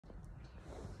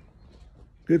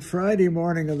Good Friday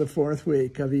morning of the fourth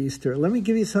week of Easter. Let me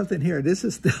give you something here. This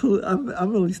is still,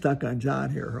 I'm really stuck on John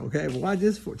here, okay? Watch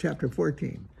this, chapter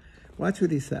 14. Watch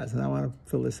what he says, and I want to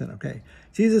fill this in, okay?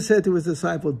 Jesus said to his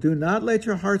disciples, do not let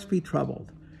your hearts be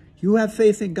troubled. You have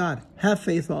faith in God. Have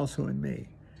faith also in me.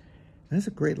 That's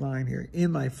a great line here.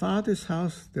 In my Father's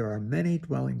house, there are many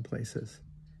dwelling places.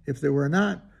 If there were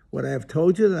not, would I have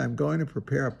told you that I'm going to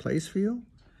prepare a place for you?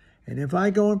 And if I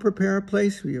go and prepare a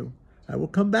place for you, I will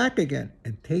come back again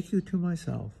and take you to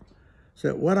myself, so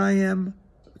that where I am,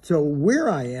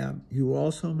 you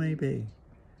also may be.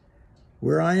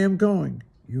 Where I am going,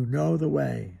 you know the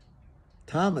way.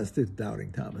 Thomas is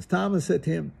doubting Thomas. Thomas said to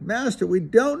him, Master, we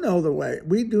don't know the way.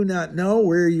 We do not know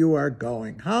where you are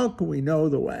going. How can we know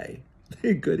the way?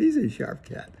 Good, he's a sharp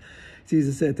cat.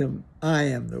 Jesus said to him, I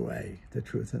am the way, the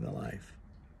truth, and the life.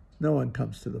 No one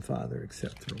comes to the Father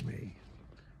except through me.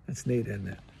 That's neat, isn't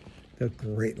it? A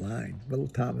great line. Little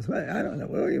Thomas, I don't know.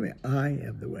 What do you mean? I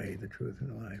am the way, the truth,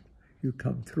 and the life. You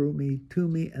come through me, to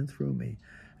me, and through me,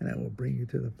 and I will bring you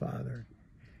to the Father.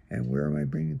 And where am I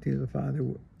bringing you to the Father?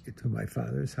 To my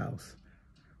Father's house,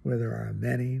 where there are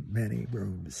many, many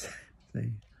rooms.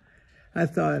 See? I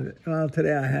thought, well,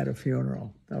 today I had a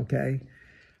funeral, okay?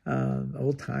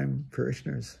 Old-time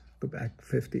parishioners, go back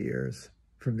 50 years.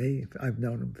 For me, I've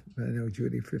known him. I know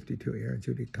Judy 52 years,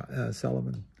 Judy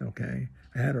Sullivan, okay?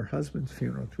 I had her husband's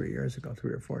funeral 3 years ago,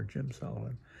 3 or 4, Jim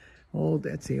Sullivan. Oh,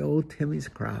 that's the old Timmy's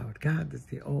crowd. God, that's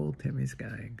the old Timmy's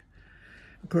gang.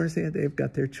 Of course, they've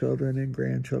got their children and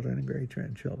grandchildren and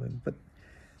great-grandchildren. But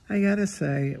I got to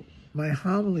say, my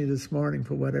homily this morning,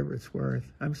 for whatever it's worth,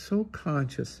 I'm so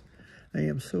conscious. I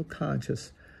am so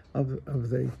conscious of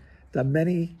the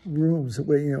many rooms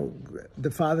where, you know,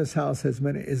 the Father's house has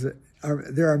many,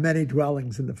 there are many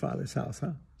dwellings in the Father's house,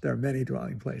 huh? There are many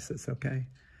dwelling places, okay?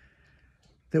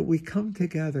 That we come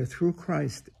together through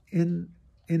Christ in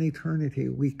eternity.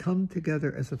 We come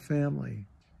together as a family.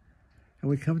 And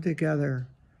we come together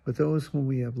with those whom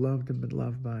we have loved and been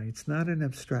loved by. It's not an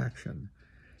abstraction.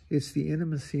 It's the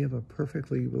intimacy of a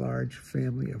perfectly large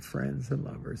family of friends and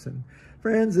lovers and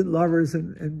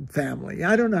family.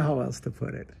 I don't know how else to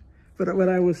put it. But what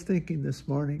I was thinking this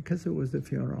morning, because it was the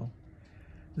funeral,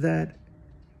 that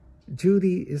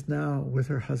Judy is now with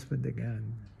her husband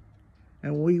again.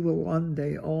 And we will one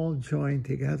day all join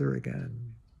together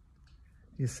again.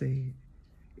 You see,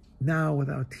 now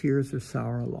without tears or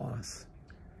sorrow or loss,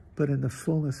 but in the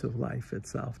fullness of life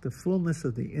itself, the fullness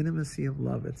of the intimacy of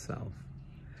love itself.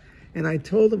 And I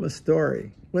told him a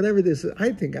story, whatever this is.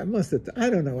 I think I must have,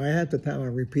 I don't know, I had the time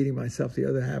I'm repeating myself, the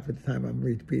other half of the time I'm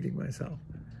repeating myself.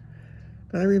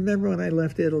 But I remember when I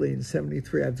left Italy in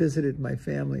 '73, I visited my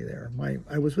family there.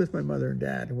 I was with my mother and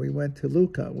dad, and we went to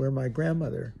Lucca, where my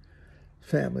grandmother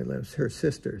family lives, her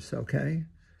sisters, okay?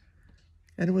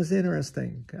 And it was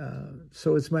interesting.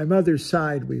 So it's my mother's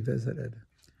side we visited.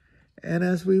 And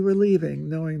as we were leaving,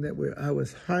 knowing that I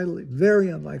was very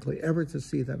unlikely ever to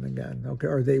see them again, okay,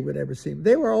 or they would ever see me.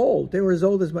 They were old. They were as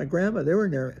old as my grandma. They were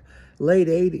in their late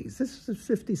 80s. This was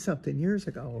 50-something years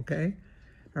ago, okay?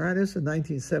 All right, this is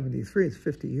 1973. It's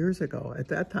 50 years ago. At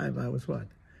that time, I was what?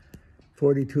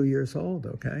 42 years old,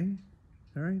 okay?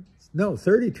 All right? No,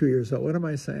 32 years old. What am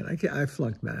I saying? I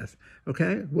flunked math,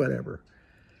 okay? Whatever.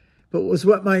 But it was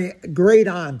what my great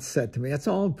aunt said to me. That's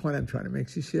all the point I'm trying to make.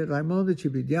 She said, Raimondo, ci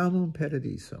vediamo in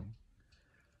paradiso.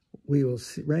 We will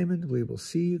see, Raymond, we will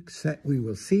see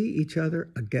each other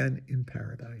again in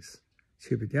paradise.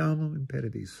 Ci vediamo in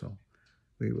paradiso.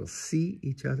 We will see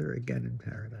each other again in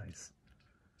paradise.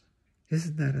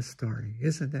 Isn't that a story?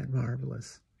 Isn't that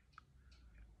marvelous?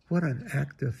 What an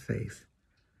act of faith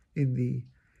in the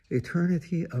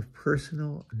eternity of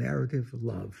personal narrative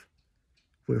love.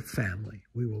 We're family.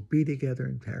 We will be together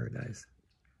in paradise.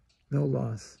 No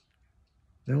loss,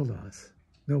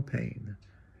 no pain,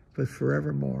 but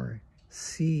forevermore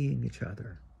seeing each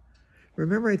other.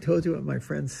 Remember I told you what my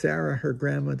friend Sarah, her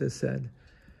grandmother, said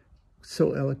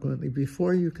so eloquently,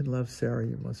 before you can love Sarah,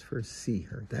 you must first see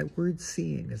her. That word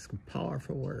seeing is a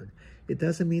powerful word. It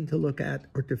doesn't mean to look at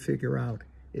or to figure out.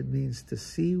 It means to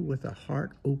see with a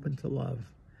heart open to love.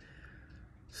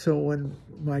 So when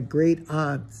my great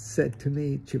aunt said to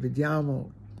me, ci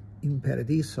vediamo in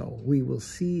paradiso, we will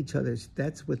see each other,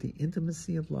 that's with the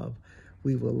intimacy of love.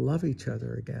 We will love each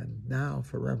other again, now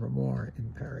forevermore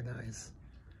in paradise.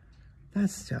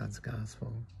 That's John's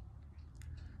gospel.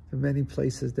 The many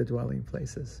places, the dwelling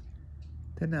places,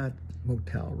 they're not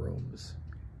motel rooms.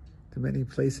 The many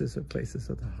places are places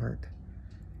of the heart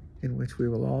in which we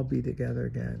will all be together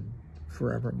again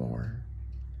forevermore.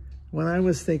 When I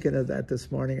was thinking of that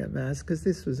this morning at Mass, because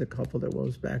this was a couple that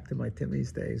goes back to my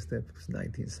Timmy's days, that was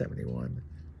 1971,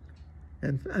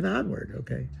 and onward,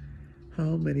 okay?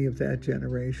 How many of that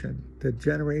generation, the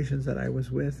generations that I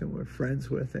was with and were friends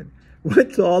with and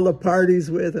went to all the parties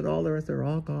with and all the rest, they're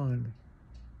all gone.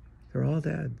 They're all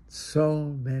dead.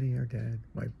 So many are dead.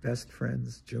 My best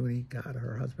friends, Junie, God,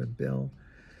 her husband, Bill.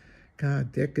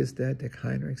 God, Dick is dead. Dick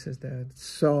Heinrichs is dead.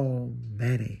 So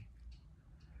many.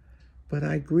 But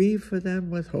I grieve for them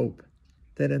with hope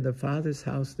that in the Father's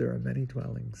house there are many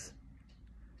dwellings,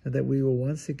 and that we will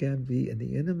once again be in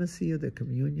the intimacy of the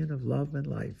communion of love and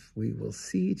life. We will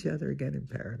see each other again in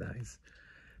paradise.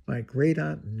 My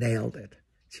great-aunt nailed it.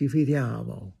 Ci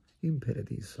vediamo in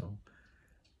paradiso.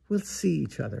 We'll see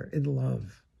each other in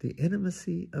love, the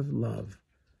intimacy of love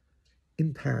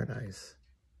in paradise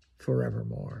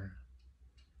forevermore.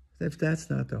 If that's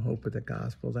not the hope of the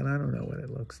gospel, then I don't know what it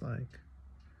looks like.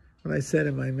 When I said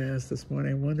in my Mass this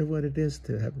morning, I wonder what it is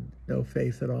to have no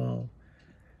faith at all.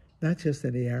 Not just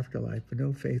in the afterlife, but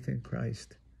no faith in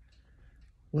Christ.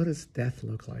 What does death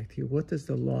look like to you? What does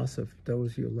the loss of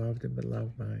those you loved and been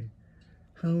loved by?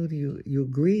 How do you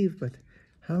grieve, but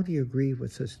how do you grieve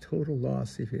with such total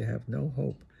loss if you have no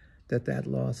hope that that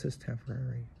loss is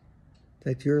temporary?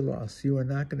 That your loss, you are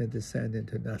not going to descend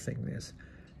into nothingness,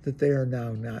 that they are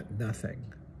now not nothing,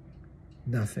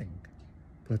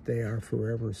 but they are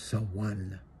forever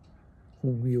someone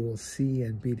whom you will see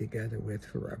and be together with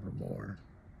forevermore.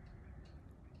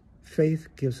 Faith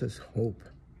gives us hope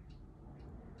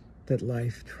that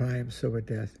life triumphs over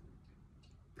death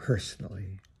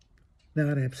personally,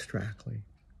 not abstractly,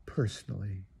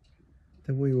 personally,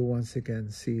 that we will once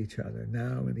again see each other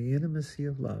now in the intimacy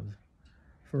of love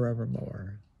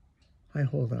forevermore. I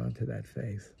hold on to that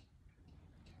faith.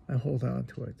 I hold on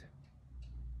to it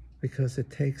because it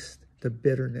takes the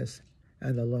bitterness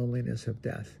and the loneliness of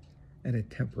death and it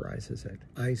temporizes it.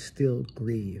 I still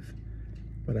grieve,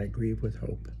 but I grieve with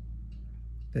hope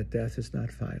that death is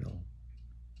not final,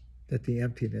 that the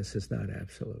emptiness is not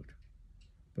absolute,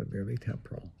 but merely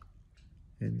temporal.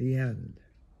 In the end,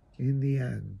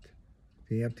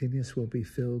 the emptiness will be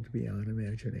filled beyond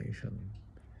imagination,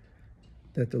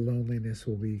 that the loneliness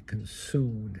will be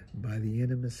consumed by the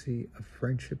intimacy of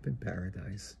friendship in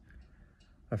paradise,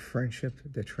 a friendship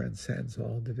that transcends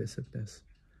all divisiveness,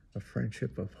 a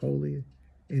friendship of holy,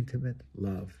 intimate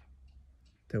love,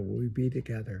 that we be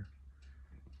together.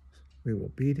 We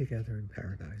will be together in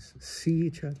paradise, see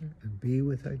each other and be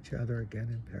with each other again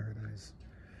in paradise.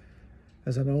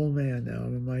 As an old man now,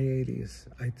 I'm in my 80s,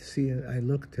 I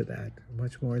look to that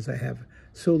much more as I have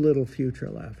so little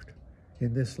future left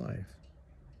in this life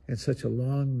and such a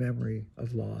long memory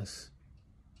of loss.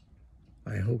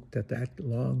 I hope that that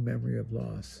long memory of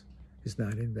loss is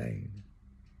not in vain,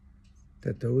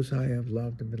 that those I have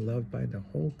loved and been loved by in the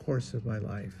whole course of my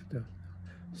life,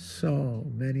 so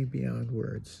many beyond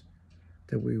words,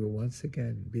 that we will once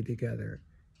again be together.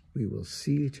 We will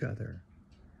see each other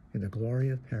in the glory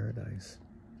of paradise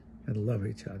and love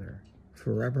each other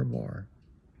forevermore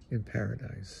in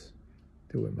paradise.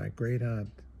 That with my great aunt,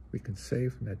 we can say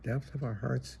from the depth of our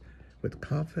hearts with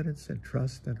confidence and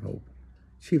trust and hope,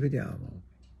 Ci vediamo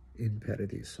in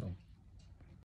paradiso.